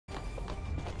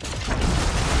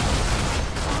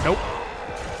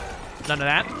None of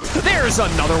that. There's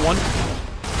another one.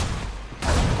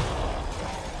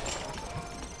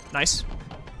 Nice.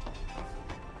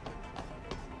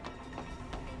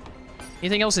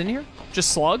 Anything else in here?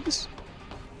 Just slugs?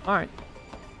 All right.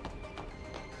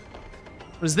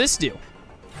 What does this do?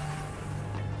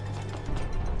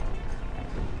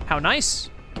 How nice.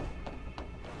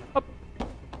 Up.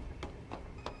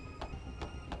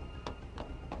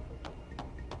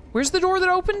 Where's the door that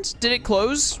opened? Did it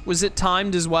close? Was it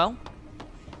timed as well?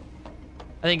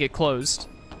 I think it closed.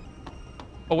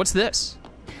 Oh, what's this?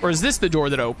 Or is this the door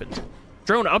that opened?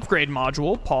 Drone upgrade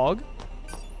module, POG.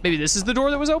 Maybe this is the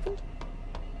door that was opened?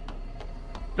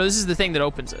 No, this is the thing that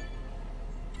opens it.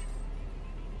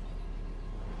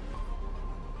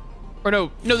 Or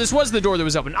no, this was the door that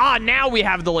was open. Ah, now we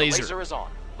have the laser. The laser is on.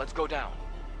 Let's go down.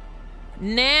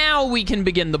 Now we can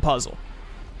begin the puzzle.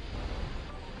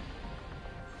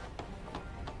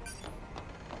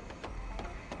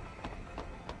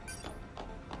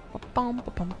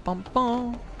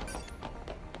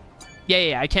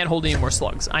 Yeah, I can't hold any more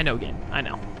slugs. I know, game. I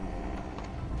know.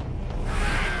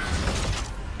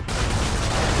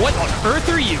 What on earth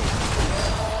are you?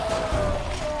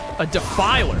 A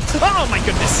defiler. Oh my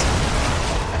goodness.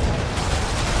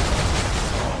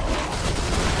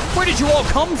 Where did you all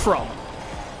come from?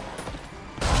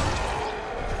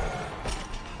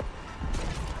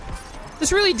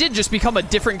 This really did just become a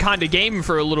different kind of game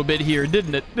for a little bit here,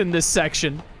 didn't it? In this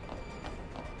section.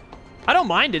 I don't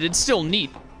mind it. It's still neat.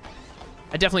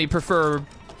 I definitely prefer,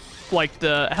 like,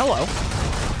 the... Hello.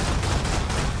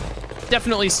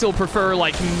 Definitely still prefer,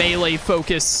 like, melee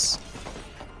focus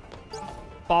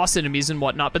boss enemies and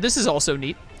whatnot, but this is also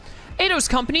neat. Eidos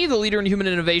Company, the leader in human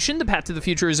innovation. The path to the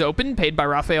future is open, paid by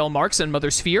Raphael Marx and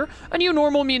Mother Sphere. A new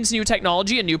normal means new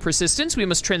technology and new persistence. We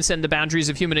must transcend the boundaries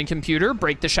of human and computer,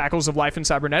 break the shackles of life and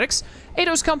cybernetics.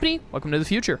 Eidos Company, welcome to the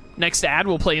future. Next ad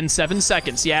will play in 7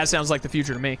 seconds. Yeah, it sounds like the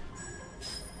future to me.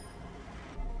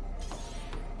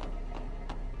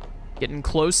 Getting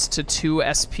close to 2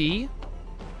 SP.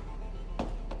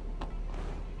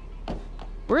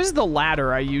 Where's the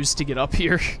ladder I used to get up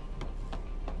here? Do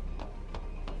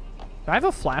I have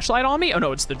a flashlight on me? Oh,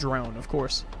 no, it's the drone, of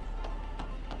course.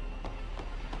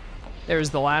 There's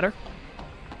the ladder.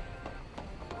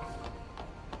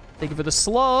 Thank you for the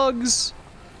slugs.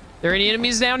 There any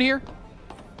enemies down here?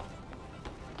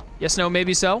 Yes, no,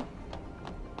 maybe so.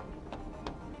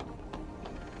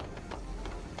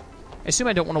 I assume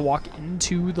I don't want to walk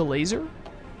into the laser.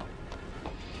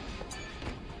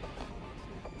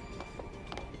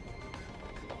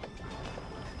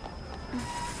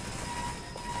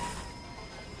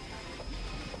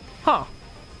 Huh.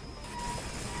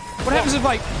 What happens if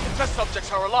I... Test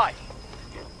subjects are alive.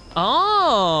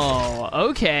 Oh,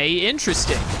 okay,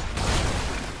 interesting.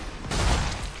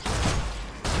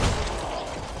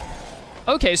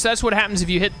 Okay, so that's what happens if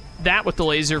you hit that with the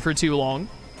laser for too long.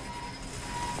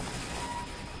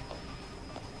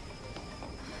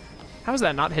 How is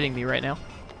that not hitting me right now?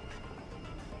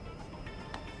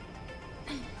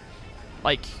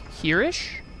 Like,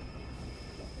 here-ish?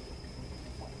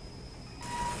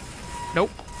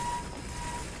 Nope.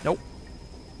 Nope.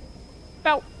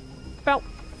 Bow. Bow.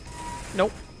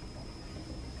 Nope.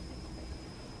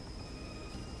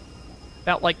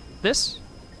 About like this?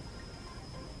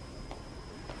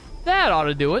 That ought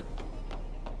to do it.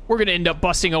 We're gonna end up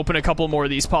busting open a couple more of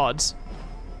these pods.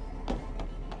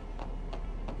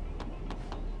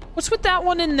 What's with that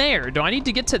one in there? Do I need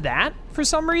to get to that for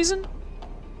some reason?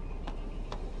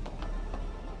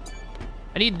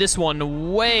 I need this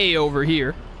one way over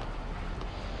here.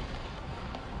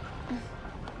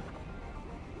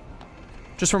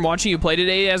 Just from watching you play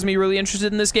today has me really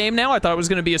interested in this game now. I thought it was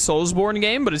going to be a Soulsborne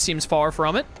game, but it seems far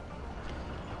from it.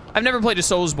 I've never played a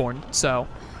Soulsborne, so...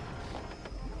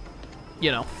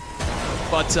 You know.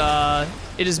 But,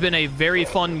 it has been a very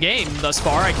fun game thus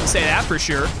far, I can say that for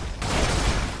sure.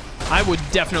 I would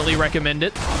definitely recommend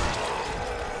it.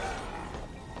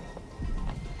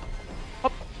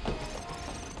 Up.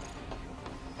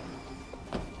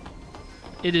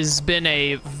 It has been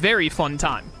a very fun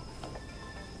time.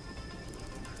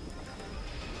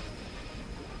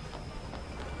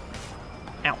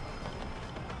 Ow.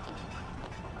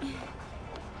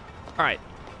 Alright,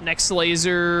 next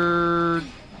laser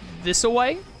this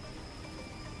away.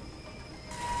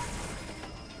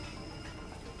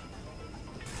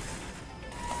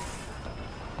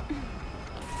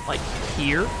 Like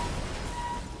here?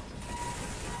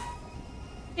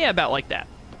 Yeah, about like that.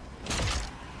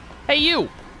 Hey, you!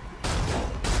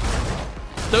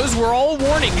 Those were all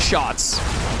warning shots.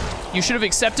 You should have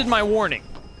accepted my warning.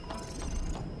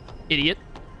 Idiot.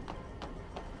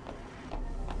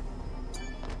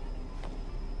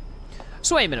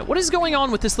 So wait a minute, what is going on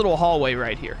with this little hallway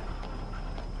right here?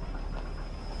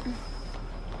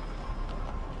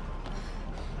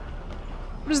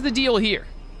 What is the deal here?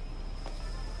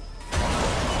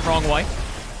 Wrong way.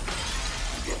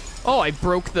 Oh, I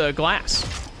broke the glass.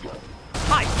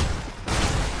 Hi.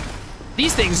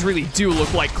 These things really do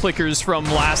look like clickers from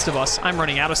Last of Us. I'm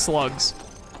running out of slugs.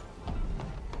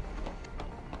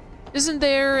 Isn't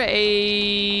there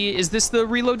a... Is this the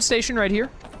reload station right here?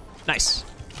 Nice.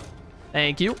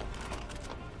 Thank you.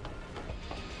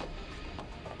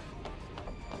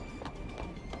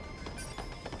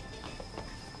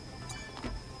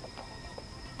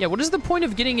 Yeah, what is the point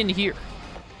of getting in here?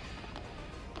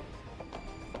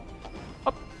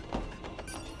 Oh.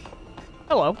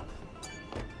 Hello.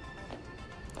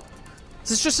 Is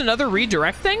this just another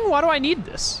redirect thing? Why do I need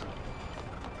this?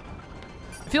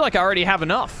 I feel like I already have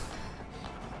enough.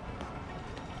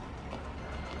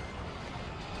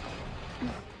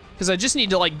 Because I just need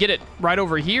to, like, get it right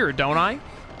over here, don't I?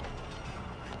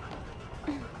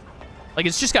 Like,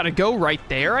 it's just got to go right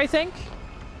there, I think.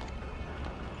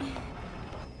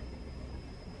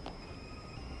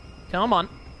 Come on.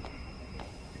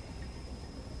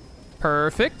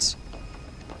 Perfect.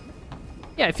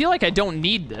 Yeah, I feel like I don't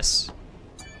need this.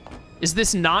 Is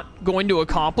this not going to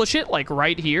accomplish it, like,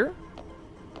 right here?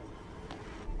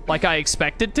 Like I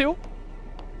expected to?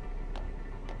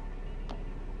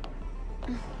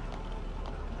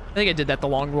 I think I did that the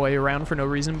long way around for no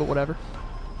reason, but whatever.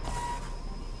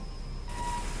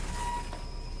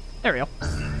 There we go.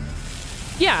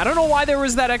 Yeah, I don't know why there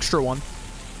was that extra one.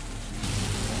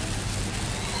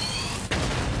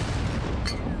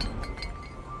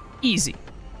 Easy.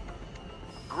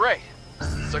 Great.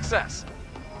 Success.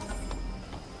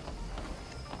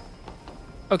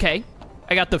 Okay.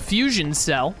 I got the fusion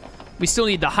cell. We still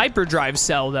need the hyperdrive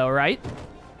cell, though, right?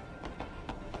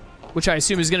 Which I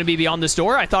assume is going to be beyond this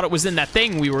door. I thought it was in that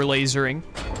thing we were lasering.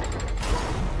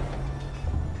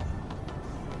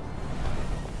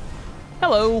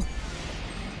 Hello.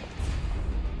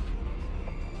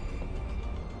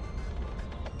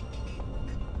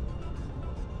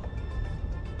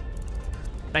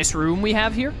 Nice room we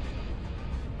have here.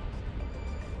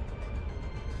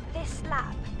 This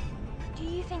lab. Do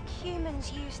you think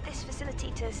humans use this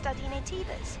facility to study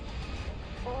natives?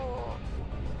 Or...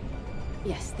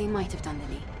 Yes, they might have done,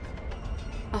 Lily.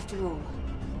 After all,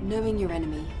 knowing your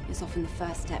enemy is often the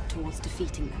first step towards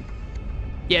defeating them.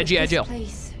 Yeah, G.I. Jill. This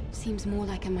place seems more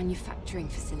like a manufacturing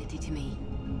facility to me.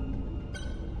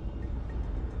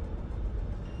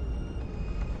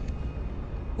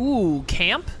 Ooh,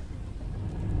 camp?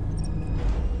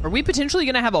 Are we potentially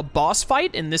going to have a boss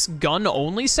fight in this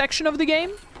gun-only section of the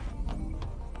game?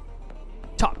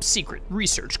 Top secret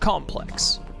research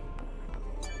complex.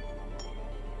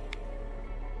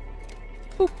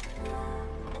 Ooh.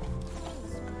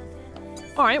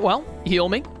 All right, well, heal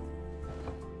me.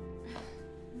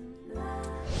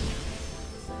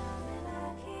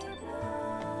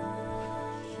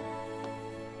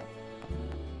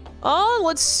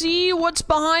 Let's see what's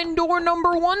behind door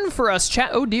number 1 for us,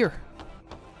 chat. Oh, dear.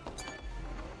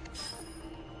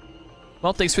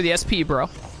 Well, thanks for the SP, bro.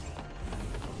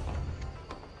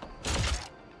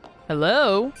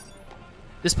 Hello?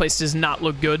 This place does not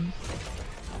look good.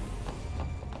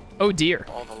 Oh, dear.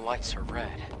 All the lights are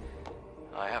red.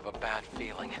 I have a bad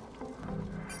feeling.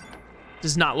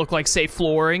 Does not look like safe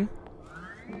flooring.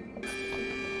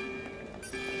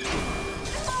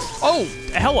 Oh,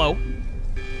 hello.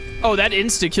 Oh, that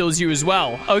insta-kills you as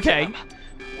well. Okay.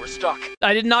 We're stuck.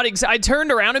 I did not I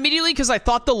turned around immediately because I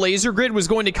thought the laser grid was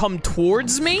going to come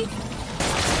towards me.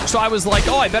 So I was like,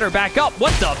 oh, I better back up.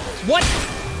 What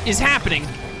is happening?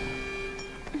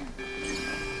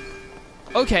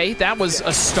 Okay, that was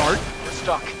a start. We're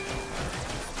stuck.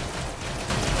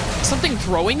 Something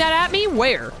throwing that at me?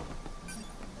 Where?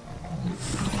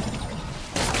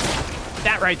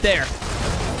 That right there.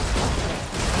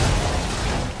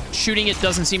 Shooting it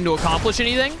doesn't seem to accomplish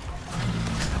anything.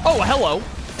 Oh, hello.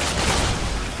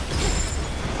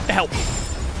 Help.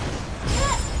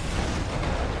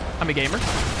 I'm a gamer. They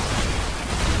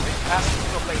passed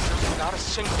through the lasers without a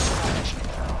single scratch.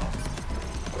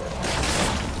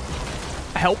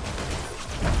 Help.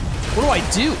 What do I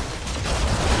do?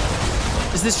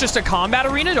 Is this just a combat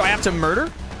arena? Do I have to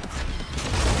murder?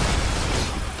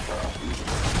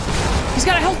 He's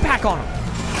got a health pack on him.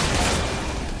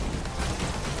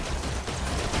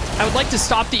 I would like to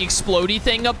stop the explodey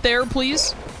thing up there,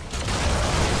 please.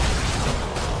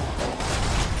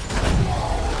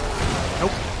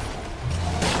 Nope.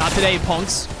 Not today,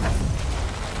 punks.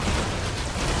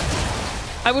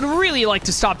 I would really like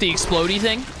to stop the explodey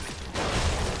thing.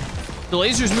 The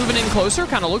laser's moving in closer.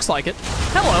 Kind of looks like it.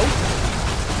 Hello.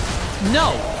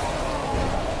 No.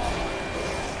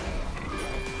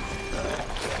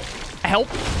 Help.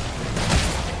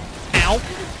 Ow.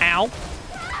 Ow.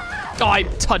 Oh, I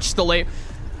touched the laser.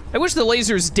 I wish the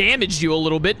lasers damaged you a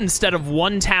little bit instead of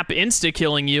one-tap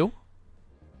insta-killing you.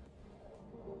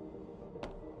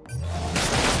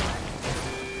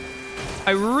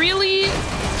 I really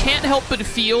can't help but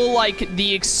feel like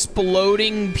the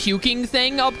exploding puking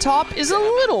thing up top is a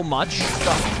little much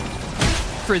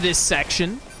for this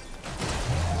section.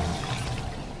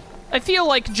 I feel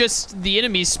like just the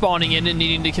enemies spawning in and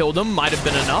needing to kill them might have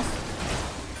been enough.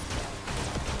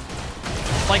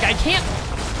 Like, I can't...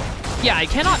 Yeah, I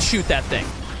cannot shoot that thing.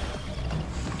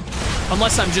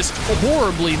 Unless I'm just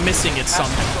horribly missing it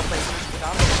somehow.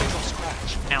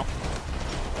 Ow.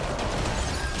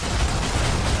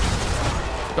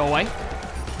 Go away.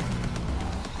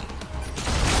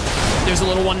 There's a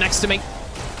little one next to me.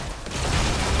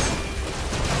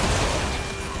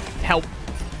 Help.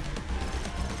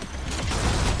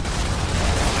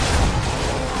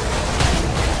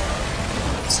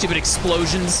 Stupid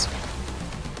explosions.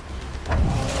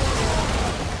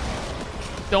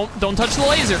 Don't touch the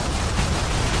laser.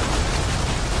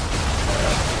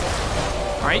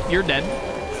 All right, you're dead.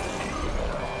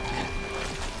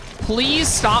 Please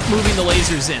stop moving the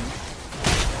lasers in.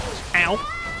 Ow.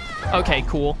 Okay,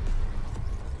 cool.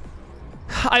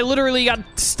 I literally got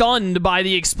stunned by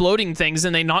the exploding things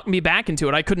and they knocked me back into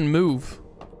it. I couldn't move.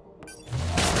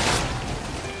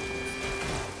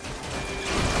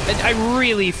 I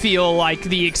really feel like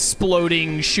the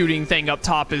exploding shooting thing up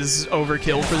top is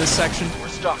overkill for this section. We're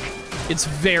stuck. It's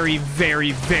very,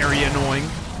 very, very annoying.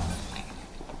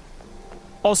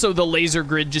 Also, the laser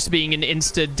grid just being an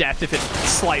insta-death if it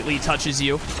slightly touches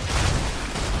you. They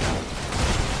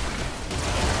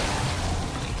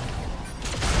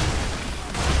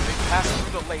passed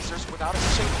through the lasers without a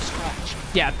single scratch.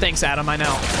 Yeah, thanks, Adam, I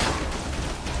know.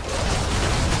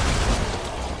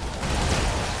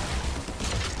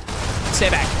 Stay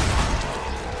back.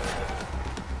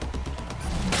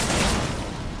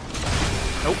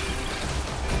 Nope.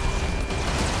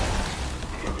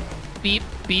 Beep,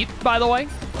 beep, by the way.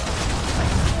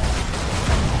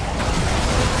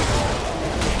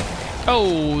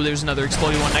 Oh, there's another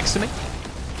exploding one next to me.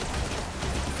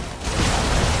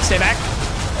 Stay back.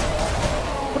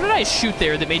 What did I shoot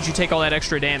there that made you take all that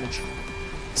extra damage?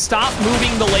 Stop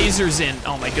moving the lasers in.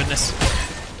 Oh my goodness.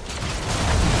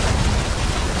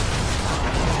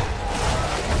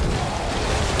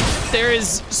 There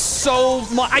is so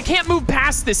much. I can't move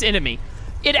past this enemy.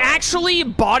 It actually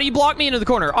body blocked me into the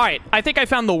corner. All right, I think I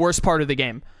found the worst part of the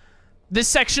game. This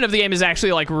section of the game is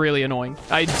actually, like, really annoying.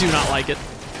 I do not like it.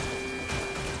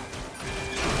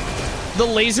 The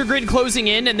laser grid closing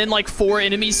in and then, like, 4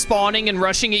 enemies spawning and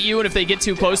rushing at you, and if they get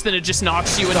too close, then it just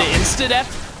knocks you into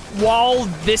insta-death. While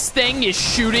this thing is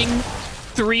shooting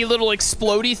 3 little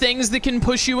explodey things that can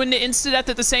push you into insta-death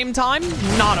at the same time.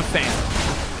 Not a fan.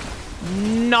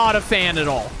 Not a fan at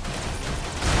all.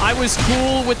 I was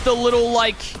cool with the little,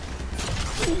 like,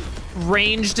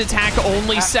 ranged attack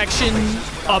only section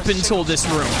up until this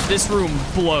room. This room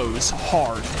blows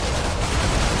hard.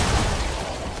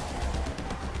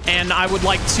 And I would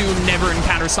like to never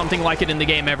encounter something like it in the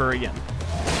game ever again.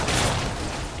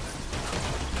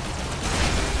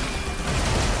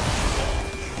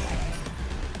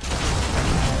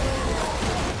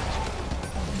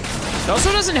 It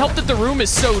also doesn't help that the room is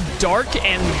so dark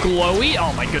and glowy.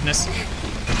 Oh my goodness.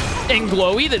 And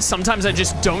glowy that sometimes I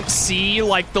just don't see,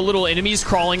 like, the little enemies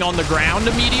crawling on the ground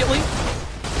immediately.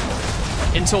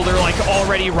 Until they're, like,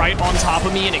 already right on top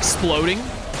of me and exploding.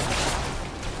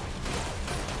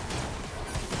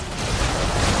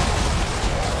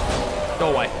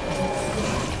 Go away.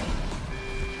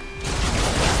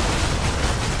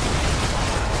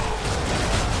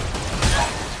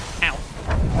 Am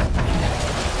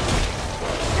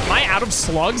I out of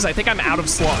slugs? I think I'm out of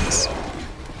slugs.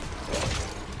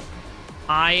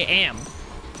 I am.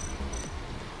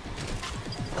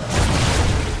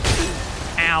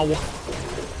 Ow.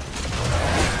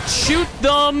 Shoot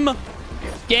them!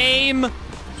 Game!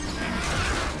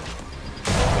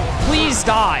 Please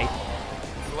die.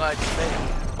 Glad you made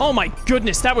it. Oh my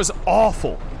goodness, that was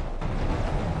awful.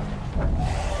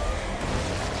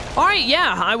 All right,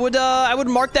 yeah, I would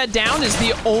mark that down as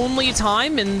the only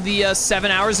time in the 7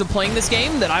 hours of playing this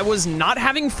game that I was not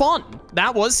having fun.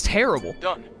 That was terrible.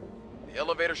 Done. The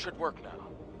elevator should work now.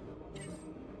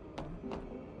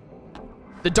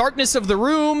 The darkness of the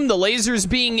room, the lasers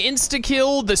being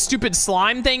insta-killed, the stupid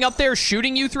slime thing up there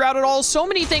shooting you throughout it all. So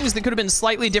many things that could have been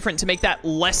slightly different to make that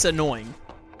less annoying.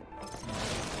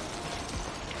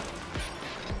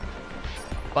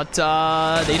 But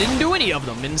they didn't do any of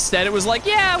them. Instead, it was like,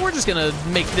 yeah, we're just gonna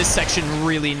make this section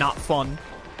really not fun.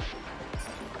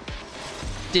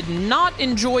 Did not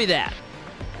enjoy that.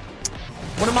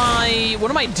 What am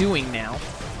I doing now?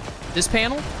 This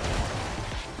panel?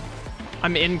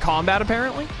 I'm in combat,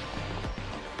 apparently?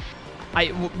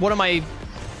 What am I...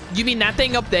 You mean that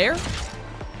thing up there?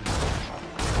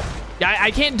 Yeah,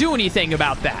 I can't do anything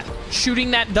about that.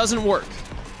 Shooting that doesn't work.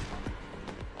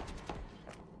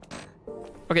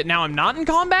 Okay, now I'm not in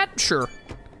combat? Sure.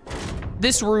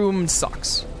 This room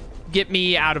sucks. Get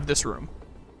me out of this room.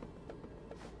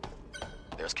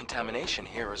 There's contamination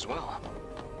here as well.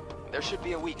 There should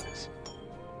be a weakness.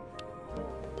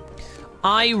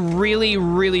 I really,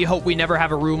 really hope we never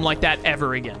have a room like that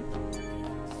ever again.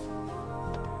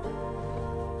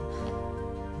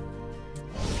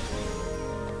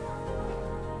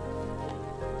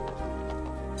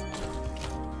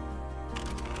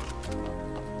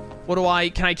 What do I...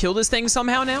 Can I kill this thing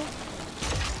somehow now?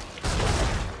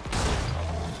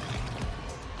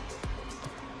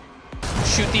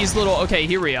 Shoot these little... Okay,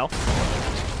 here we go.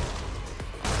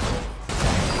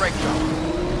 Great job.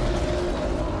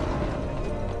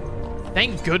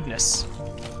 Thank goodness.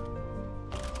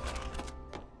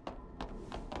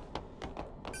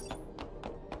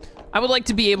 I would like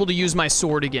to be able to use my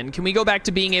sword again. Can we go back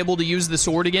to being able to use the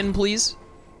sword again, please?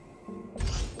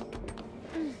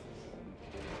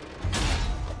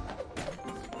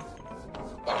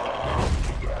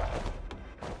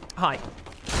 Hi.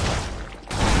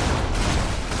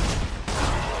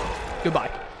 Goodbye.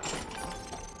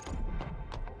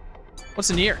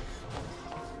 What's in here?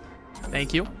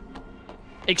 Thank you.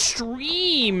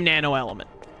 Extreme nano element.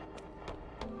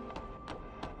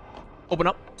 Open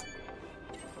up.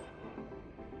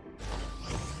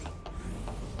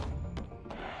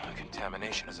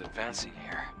 Contamination is advancing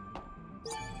here.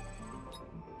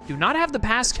 Do not have the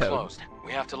passcode. Closed.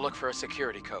 We have to look for a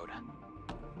security code.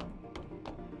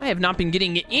 I have not been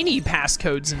getting any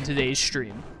passcodes in today's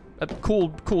stream. A cool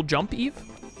jump, Eve.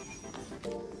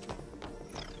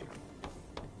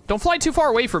 Don't fly too far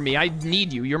away from me. I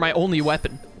need you. You're my only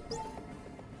weapon.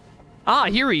 Ah,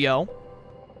 here we go.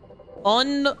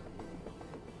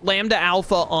 Lambda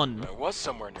alpha un. There was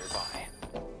somewhere nearby.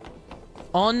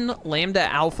 Lambda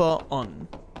alpha un.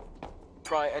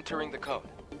 Try entering the code.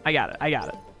 I got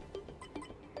it.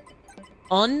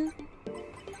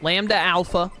 Lambda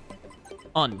alpha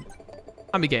un.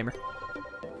 I'm a gamer.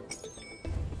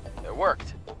 It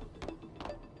worked.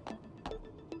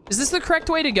 Is this the correct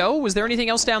way to go? Was there anything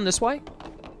else down this way?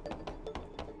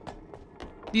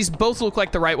 These both look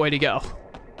like the right way to go.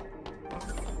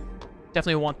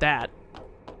 Definitely want that.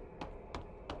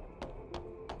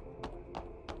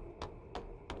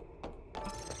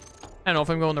 I don't know if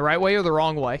I'm going the right way or the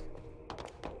wrong way.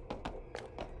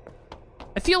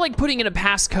 I feel like putting in a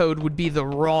passcode would be the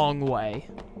wrong way.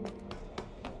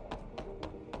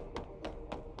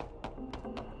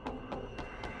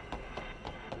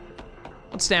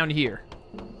 What's down here?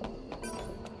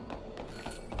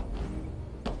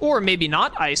 Or maybe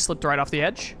not. I slipped right off the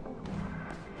edge.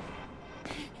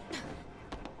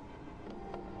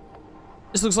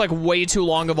 This looks like way too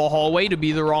long of a hallway to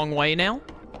be the wrong way now.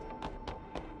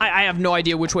 I have no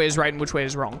idea which way is right and which way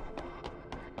is wrong.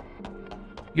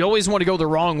 You always want to go the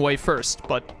wrong way first,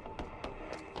 but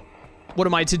what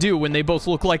am I to do when they both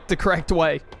look like the correct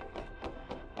way?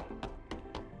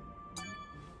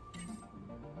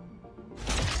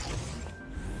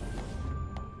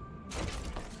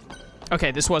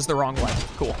 Okay, this was the wrong way.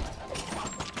 Cool.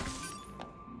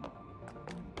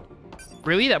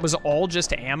 Really? That was all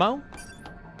just ammo?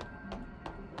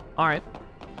 Alright.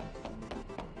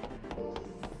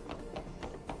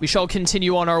 We shall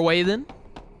continue on our way then.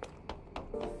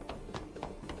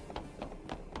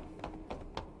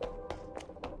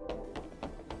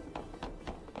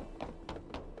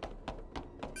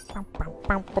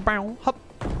 Hup.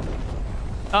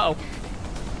 Uh-oh.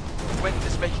 Wind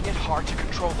is making it hard to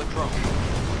control the drone.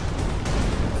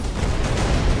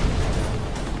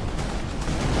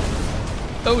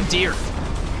 Oh dear.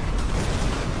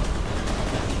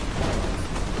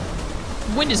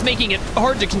 Wind is making it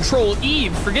hard to control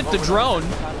Eve. Forget the drone.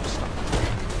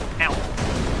 Ow.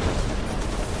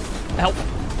 Help.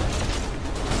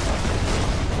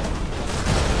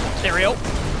 There we go.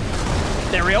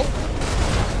 There we go.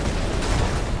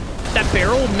 That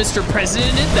barrel Mr.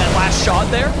 President did, that last shot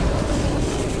there.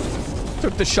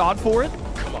 Took the shot for it.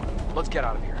 Come on, let's get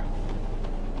out of here.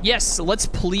 Yes, let's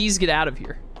please get out of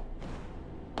here.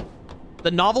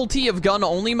 The novelty of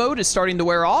gun-only mode is starting to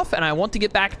wear off, and I want to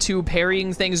get back to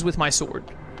parrying things with my sword.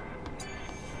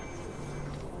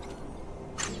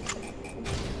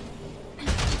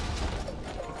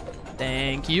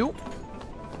 Thank you.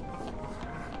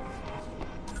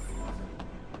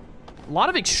 A lot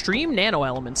of extreme nano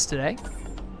elements today.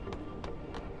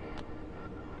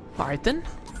 All right, then.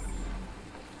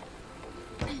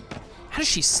 How does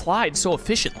she slide so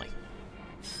efficiently?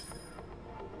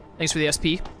 Thanks for the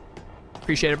SP.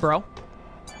 Appreciate it, bro.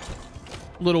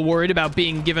 A little worried about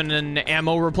being given an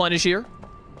ammo replenish here.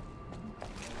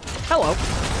 Hello.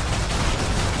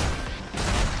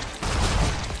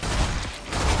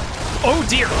 Oh,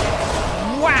 dear.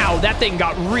 Wow, that thing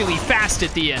got really fast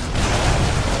at the end.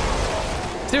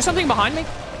 Is there something behind me?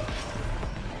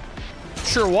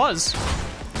 Sure was.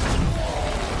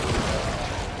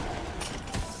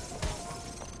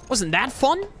 Wasn't that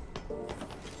fun?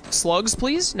 Slugs,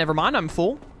 please. Never mind, I'm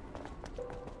full.